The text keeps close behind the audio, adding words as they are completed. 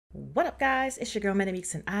What up, guys? It's your girl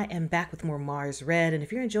ManicMeeks, and I am back with more Mars Red. And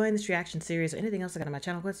if you're enjoying this reaction series or anything else I got on my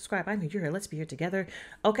channel, go ahead and subscribe. I'm here, you're here. Let's be here together.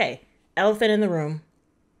 Okay, elephant in the room.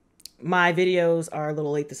 My videos are a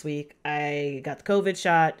little late this week. I got the COVID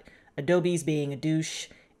shot. Adobe's being a douche,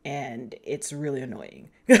 and it's really annoying.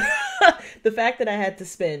 The fact that I had to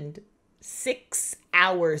spend 6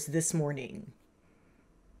 hours this morning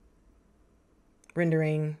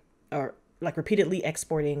rendering or like repeatedly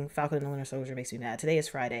exporting Falcon and the Winter Soldier makes me mad. Today is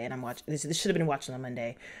Friday and I'm watching this should have been watching on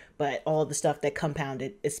Monday, but all the stuff that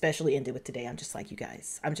compounded, especially ended with today, I'm just like, you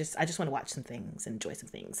guys, I just want to watch some things and enjoy some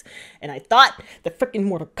things. And I thought the freaking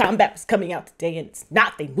Mortal Kombat was coming out today, and it's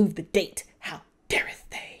not. They moved the date. How dareth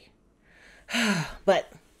they?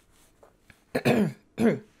 But if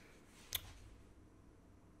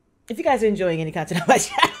you guys are enjoying any content on my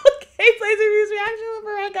channel, gameplays, reviews, reaction,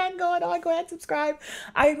 whatever I got going on, go ahead and subscribe.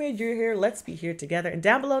 I made you here. Let's be here together. And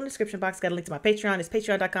down below in the description box, got a link to my Patreon. It's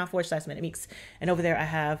patreon.com/ManicMeeks. And over there I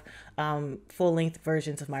have full-length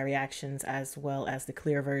versions of my reactions as well as the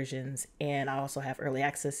clear versions. And I also have early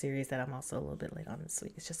access series that I'm also a little bit late on this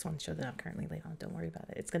week. It's just one show that I'm currently late on. Don't worry about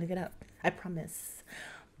it. It's going to get up. I promise.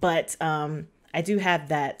 But I do have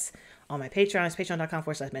that on my Patreon. It's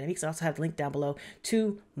patreon.com/ManicMeeks. I also have the link down below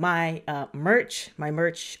to my merch.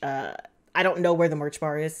 I don't know where the merch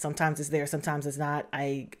bar is. Sometimes it's there, sometimes it's not.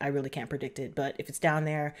 I really can't predict it, but if it's down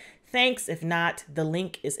there, thanks. If not, the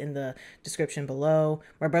link is in the description below.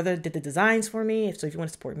 My brother did the designs for me. So if you want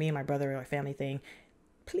to support me and my brother or family thing,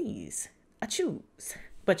 please, I choose.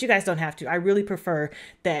 But you guys don't have to. I really prefer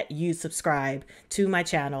that you subscribe to my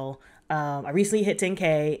channel. I recently hit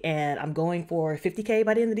 10K and I'm going for 50K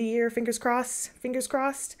by the end of the year. Fingers crossed. Fingers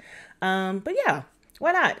crossed. But yeah,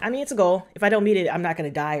 why not? I mean, it's a goal. If I don't meet it, I'm not going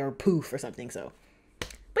to die or poof or something. So,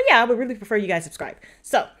 but yeah, I would really prefer you guys subscribe.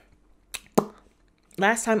 So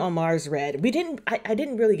last time on Mars Red, I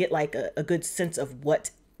didn't really get like a good sense of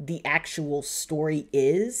what the actual story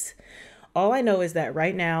is. All I know is that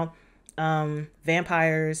right now,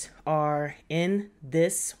 vampires are in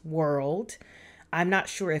this world. I'm not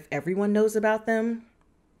sure if everyone knows about them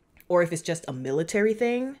or if it's just a military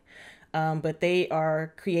thing, but they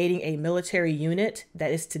are creating a military unit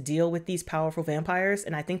that is to deal with these powerful vampires.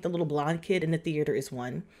 And I think the little blonde kid in the theater is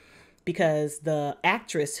one, because the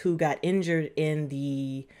actress who got injured in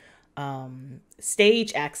the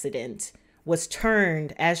stage accident was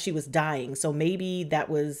turned as she was dying. So maybe that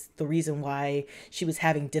was the reason why she was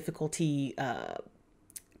having difficulty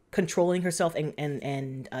controlling herself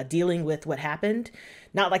and dealing with what happened.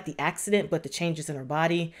 Not like the accident, but the changes in her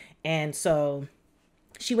body. And so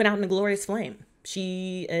she went out in a glorious flame.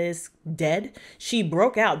 She is dead. She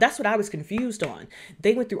broke out. That's what I was confused on.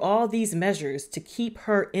 They went through all these measures to keep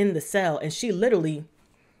her in the cell, and she literally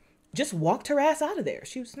just walked her ass out of there.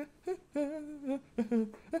 She was...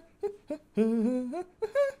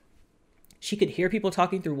 She could hear people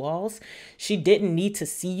talking through walls. She didn't need to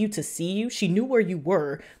see you to see you. She knew where you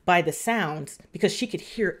were by the sounds because she could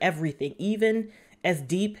hear everything, even as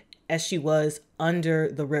deep as she was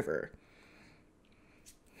under the river.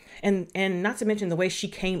 And not to mention the way she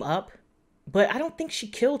came up, but I don't think she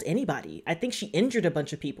killed anybody. I think she injured a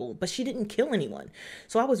bunch of people, but she didn't kill anyone.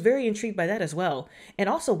 So I was very intrigued by that as well. And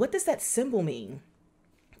also, what does that symbol mean?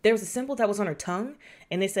 There was a symbol that was on her tongue,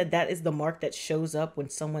 and they said that is the mark that shows up when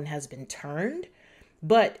someone has been turned.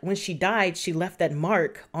 But when she died, she left that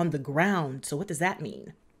mark on the ground. So what does that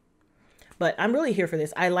mean? But I'm really here for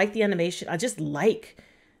this. I like the animation. I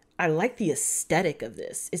like the aesthetic of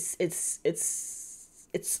this. It's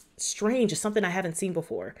strange. It's something I haven't seen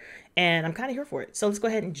before, and I'm kind of here for it. So let's go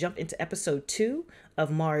ahead and jump into episode 2 of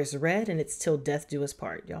Mars Red, and it's Till Death Do Us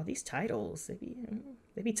Part. Y'all, these titles, they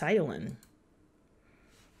be titling.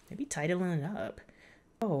 They be titling it up.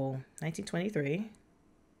 Oh, 1923.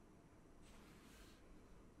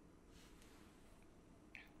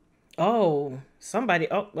 Oh, somebody.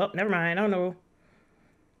 Oh, well, never mind. I don't know.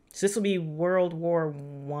 So this will be World War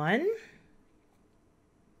I. I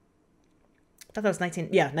thought that was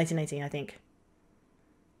 1919, I think.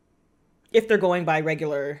 If they're going by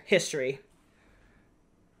regular history.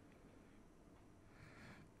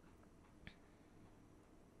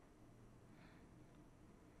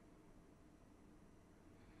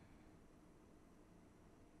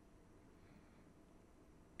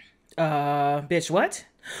 Bitch, what?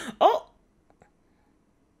 Oh!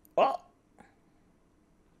 Oh!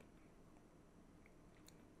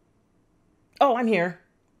 Oh, I'm here.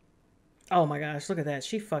 Oh my gosh, look at that.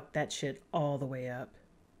 She fucked that shit all the way up.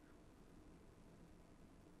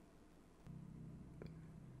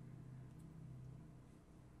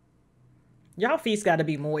 Y'all feet's gotta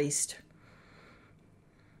be moist.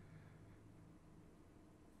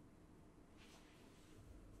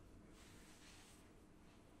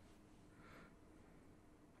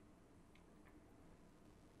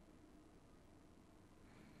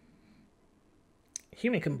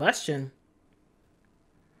 Human combustion.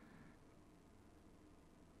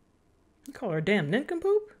 You call her a damn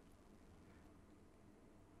nincompoop?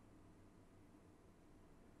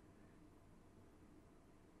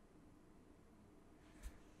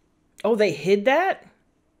 Oh, they hid that?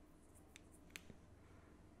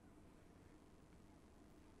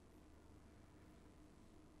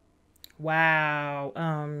 Wow.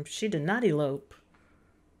 She did not elope.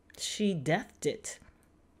 She deathed it.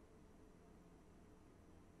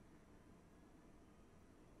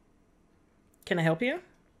 Can I help you?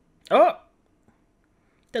 Oh!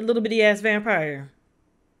 That little bitty ass vampire.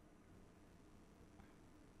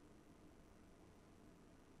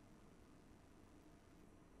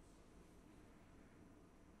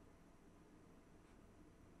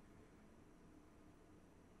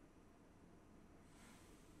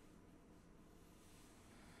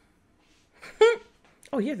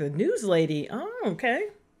 Oh, you're the news lady. Oh, okay.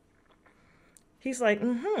 He's like,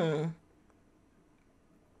 mm-hmm.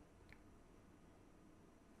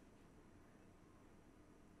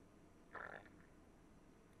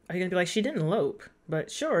 Are you gonna be like, she didn't elope?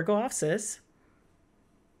 But sure, go off, sis.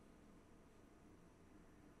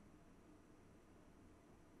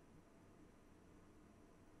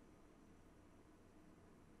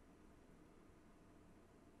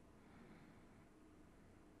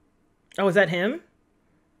 Oh, is that him?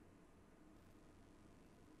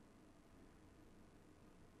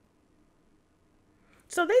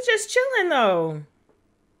 So they just chilling though.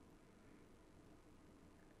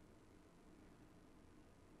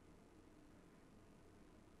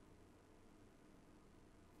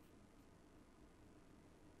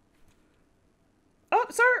 Oh,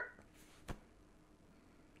 sir.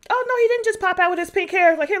 Oh no, he didn't just pop out with his pink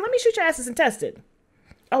hair. Like, here, let me shoot your asses and test it.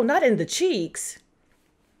 Oh, not in the cheeks.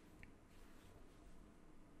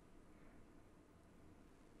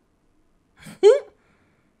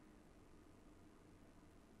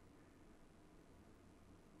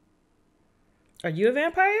 Are you a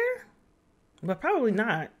vampire? But probably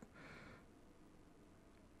not.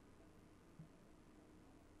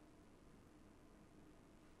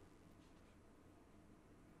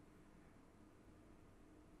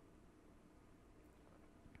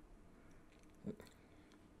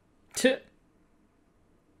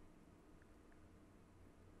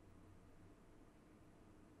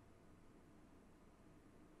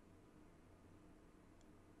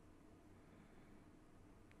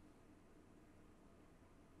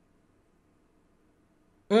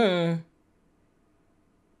 Mm.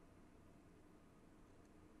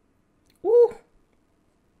 Woo.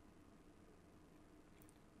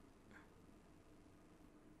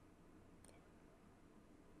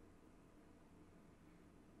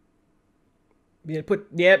 You better put,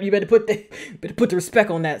 yep, you better put the respect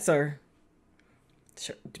on that, sir.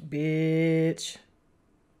 Sure, bitch.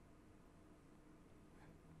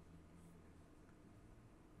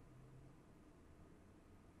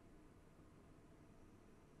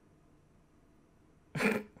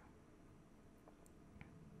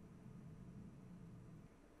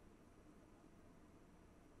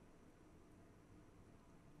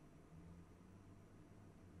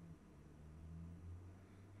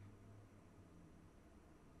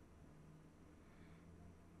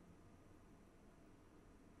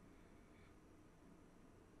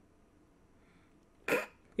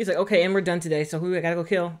 He's like, okay, and we're done today, so who I gotta go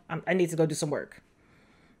kill? I need to go do some work.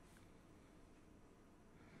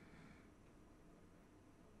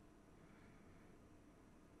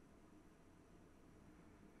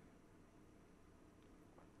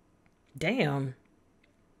 Damn.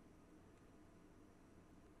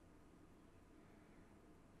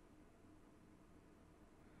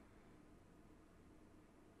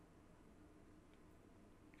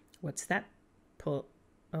 What's that? Pull.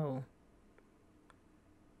 Oh.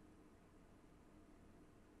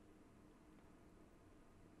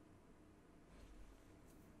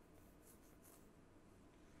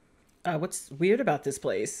 What's weird about this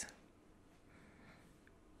place?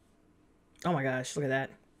 Oh my gosh, look at that.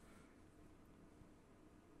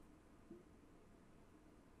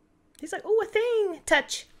 He's like, oh, a thing.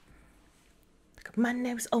 Touch. My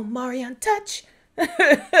name's Omarion Touch.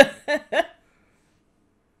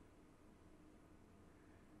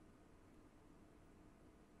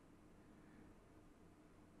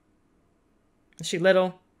 Is she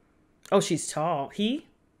little? Oh, she's tall. He?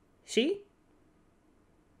 She?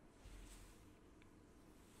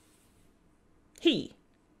 He.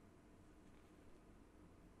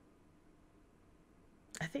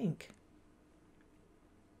 I think.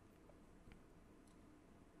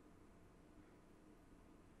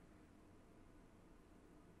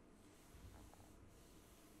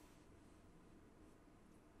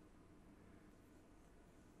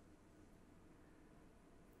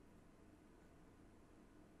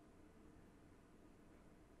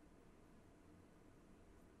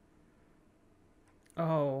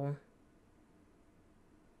 Oh.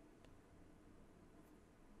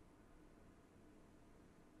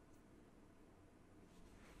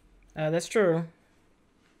 That's true.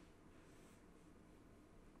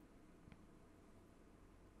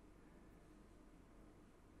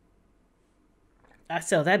 I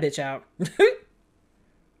sell that bitch out.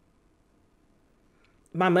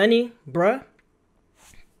 My money, bruh.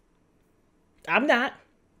 I'm not.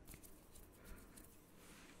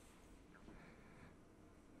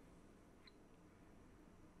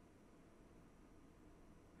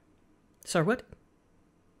 Sir, what?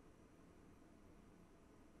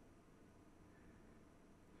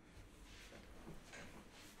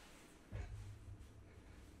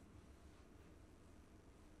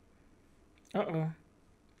 Uh-oh.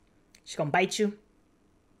 She gonna bite you?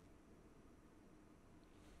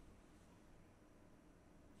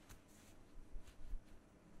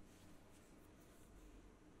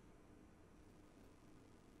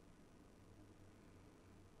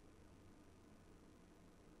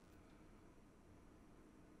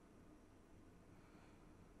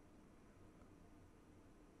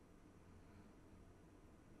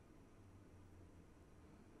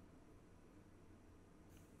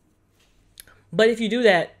 But if you do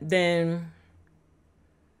that, then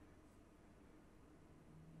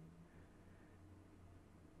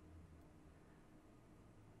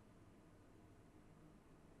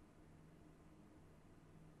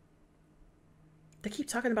they keep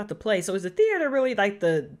talking about the play. So is the theater really like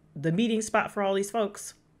the meeting spot for all these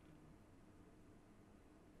folks?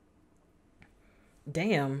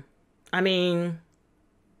 Damn. I mean,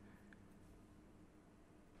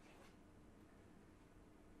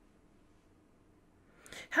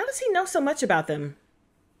 how does he know so much about them?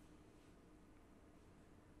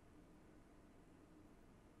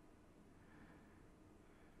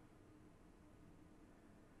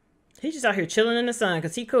 He's just out here chilling in the sun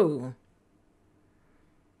because he cool.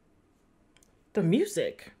 The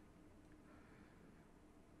music.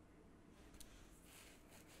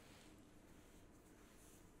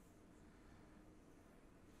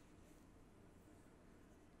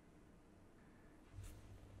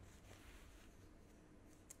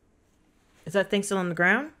 Is that thing still on the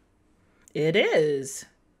ground? It is.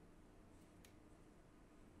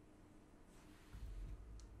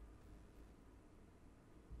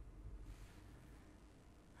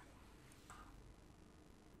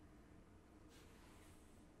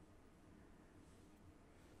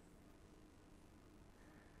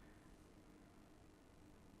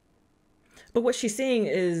 But what she's seeing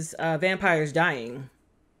is vampires dying.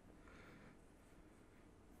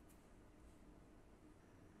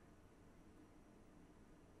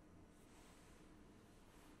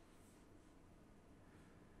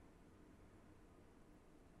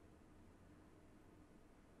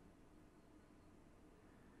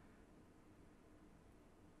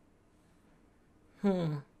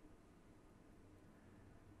 Hmm.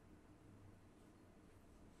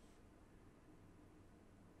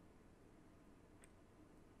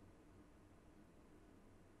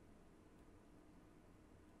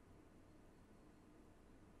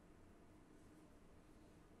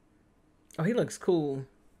 Oh, he looks cool.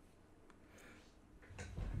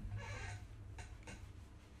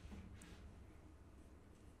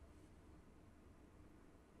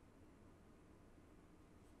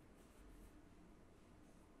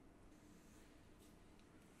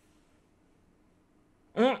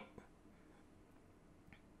 Mm.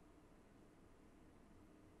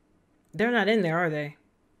 They're not in there, are they?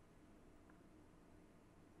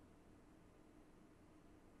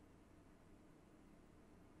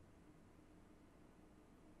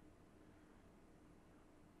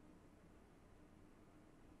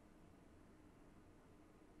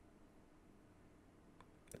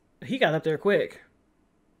 He got up there quick.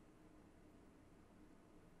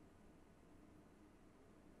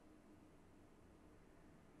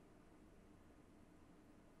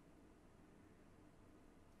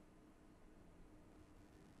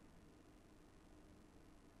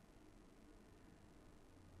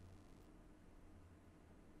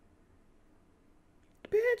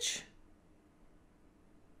 Bitch.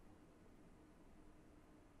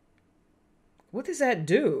 What does that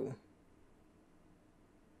do?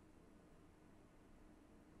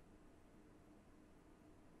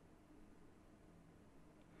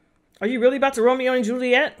 Are you really about to Romeo and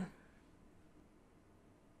Juliet?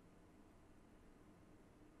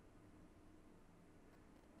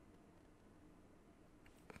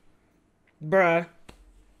 Bruh.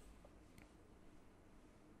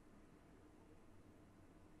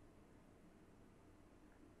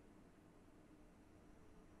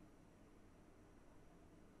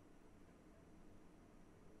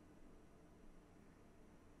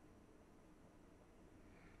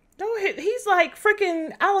 No, he's like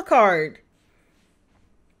freaking Alucard.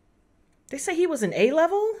 They say he was an A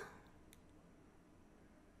level.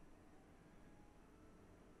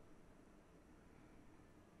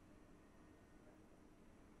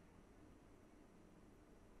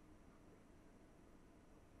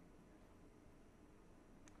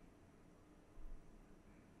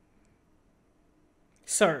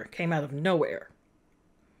 Sir, came out of nowhere.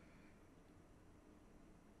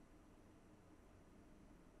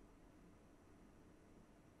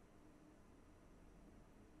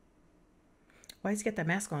 Why does he get that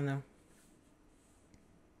mask on though?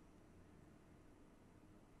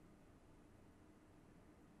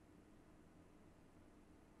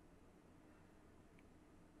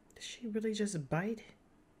 Did she really just bite?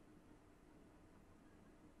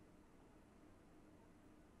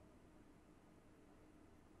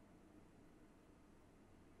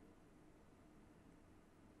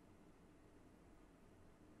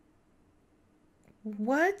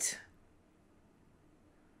 What?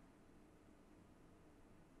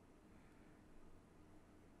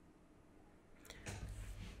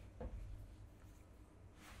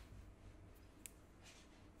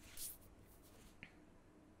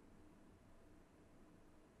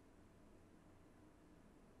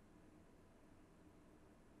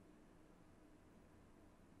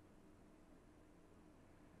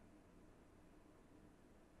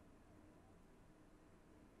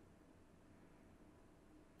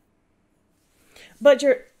 But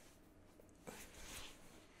you're...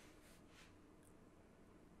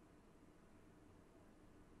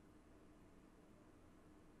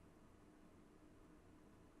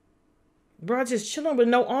 Bro, just chilling with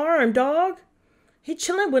no arm, dog. He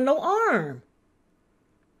chilling with no arm.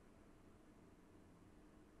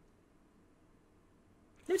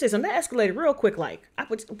 Let me tell you something. That escalated real quick. Like I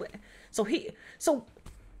would. So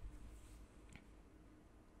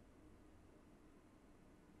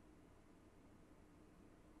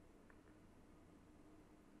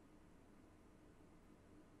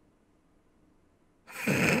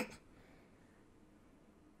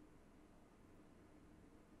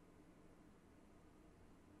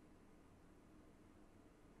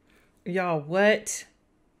y'all, what?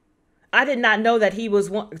 I did not know that he was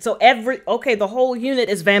one. So okay, the whole unit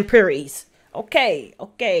is vampires. Okay,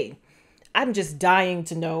 okay. I'm just dying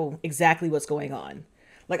to know exactly what's going on.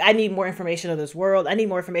 Like, I need more information of this world. I need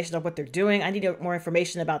more information of what they're doing. I need more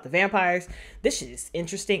information about the vampires. This shit is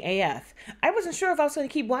interesting AF. I wasn't sure if I was going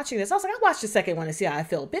to keep watching this. I was like, I'll watch the second one and see how I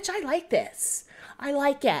feel. Bitch, I like this. I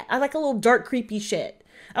like it. I like a little dark, creepy shit.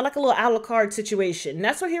 I like a little Alucard situation. And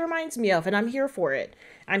that's what he reminds me of, and I'm here for it.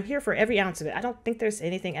 I'm here for every ounce of it. I don't think there's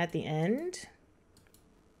anything at the end.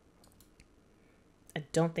 I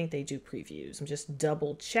don't think they do previews. I'm just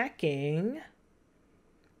double checking.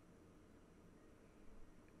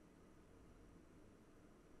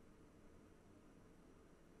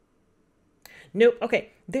 Nope.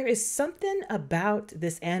 Okay. There is something about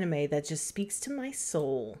this anime that just speaks to my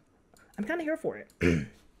soul. I'm kind of here for it.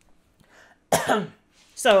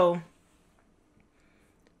 So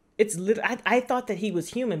it's I thought that he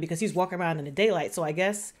was human because he's walking around in the daylight. So I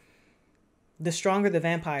guess the stronger the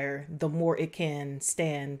vampire, the more it can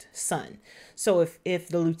stand sun. So if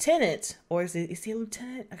the lieutenant, or is he a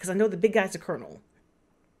lieutenant? Because I know the big guy's a colonel.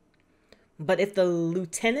 But if the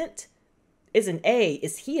lieutenant is an A,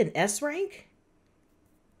 is he an S rank?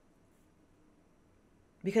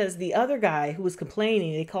 Because the other guy who was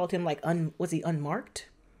complaining, they called him like was he unmarked?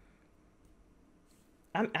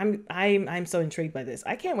 I'm so intrigued by this.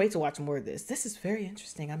 I can't wait to watch more of this. This is very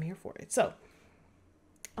interesting. I'm here for it. So,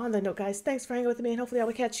 on that note, guys, thanks for hanging with me, and hopefully I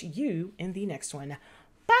will catch you in the next one.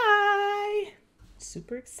 Bye!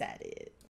 Super excited.